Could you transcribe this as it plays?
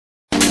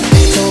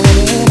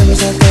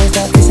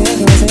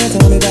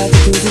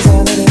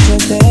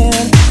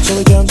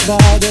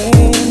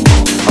providing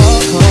all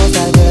calls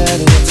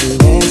diverted to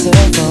answer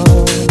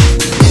phone.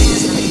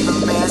 Please leave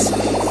a message.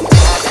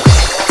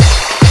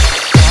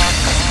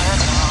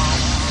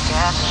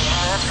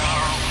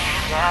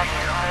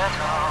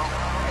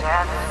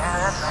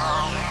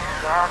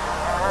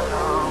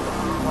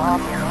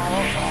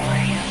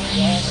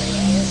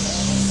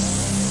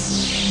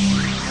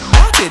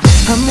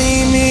 I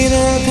mean, me and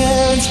her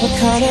parents were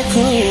kinda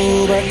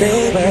cool, but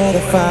they were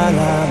the fine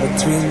line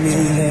between me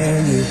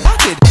and you.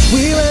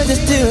 We were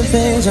just doing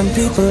things when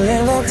people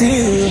in love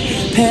do.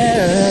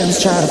 Parents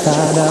trying to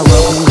find out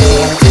what we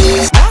were.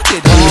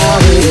 Why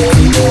we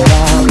keep it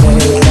out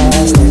late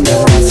last night,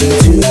 but I see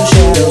two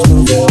shadows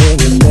moving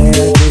in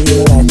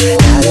your bedroom.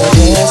 Now you're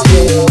dressed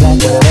in black,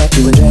 when I left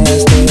you were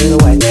dressed in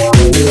white. Can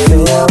you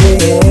feel me?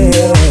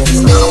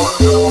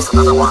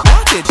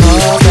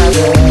 Calls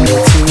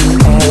diverted to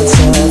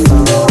answer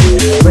phone.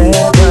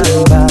 Red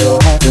wine bottle,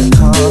 half the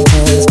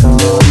contents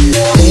gone.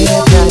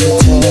 Midnight you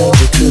turned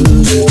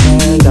jacuzzi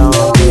turned on.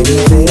 Can you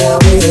feel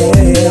me?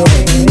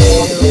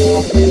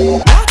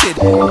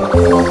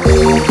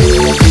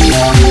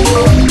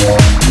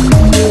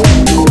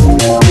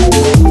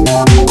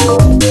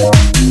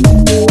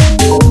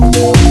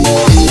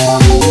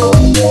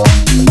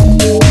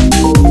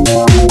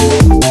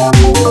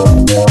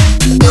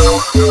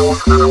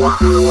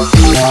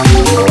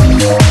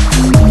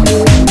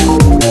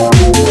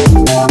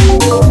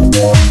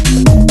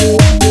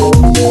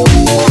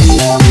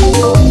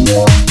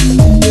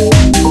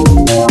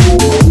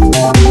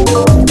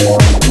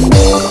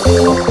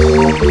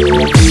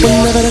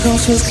 Whenever the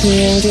coast was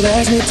clear, you'd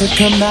ask me to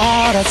come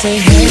out. I'd say,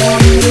 hey, girl,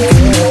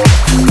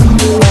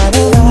 right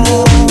around.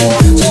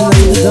 So she went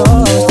to the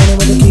door, standing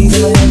with the keys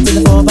in my hand to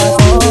the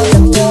 4x4,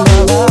 tempting my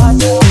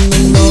ride,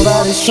 and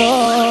nobody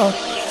saw.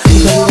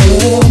 Because we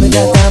went in, we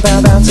got down,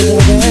 bound to the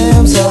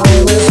rim. So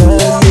it was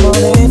early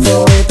morning, so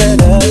we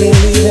better be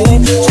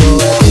leaving. So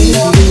I gave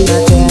you my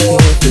jacket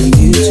for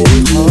you to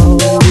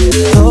hold.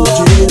 Told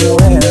you to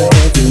wear it,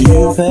 cause you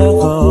felt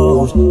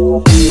cold.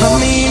 I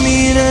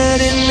mean, I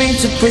didn't mean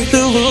to break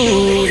the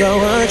rules. I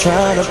weren't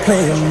trying to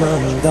play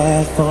among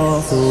that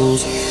for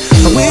fools.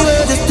 We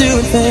were just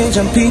doing things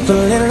young people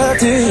in love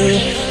do.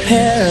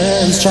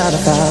 Parents trying to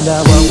find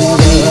out what we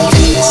were.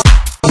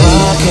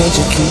 Why can't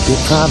you keep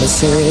your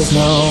promises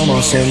no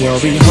more? Say you'll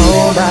be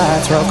home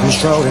by 12,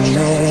 controlling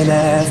in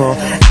at 4.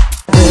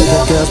 With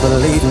the girls but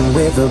leaving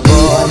with the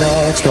boy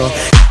next door.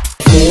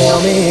 Feel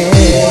me?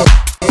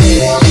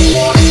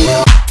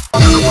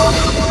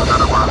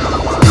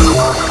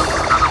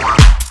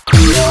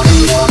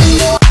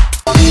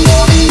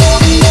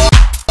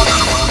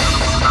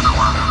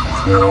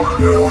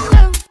 Yeah.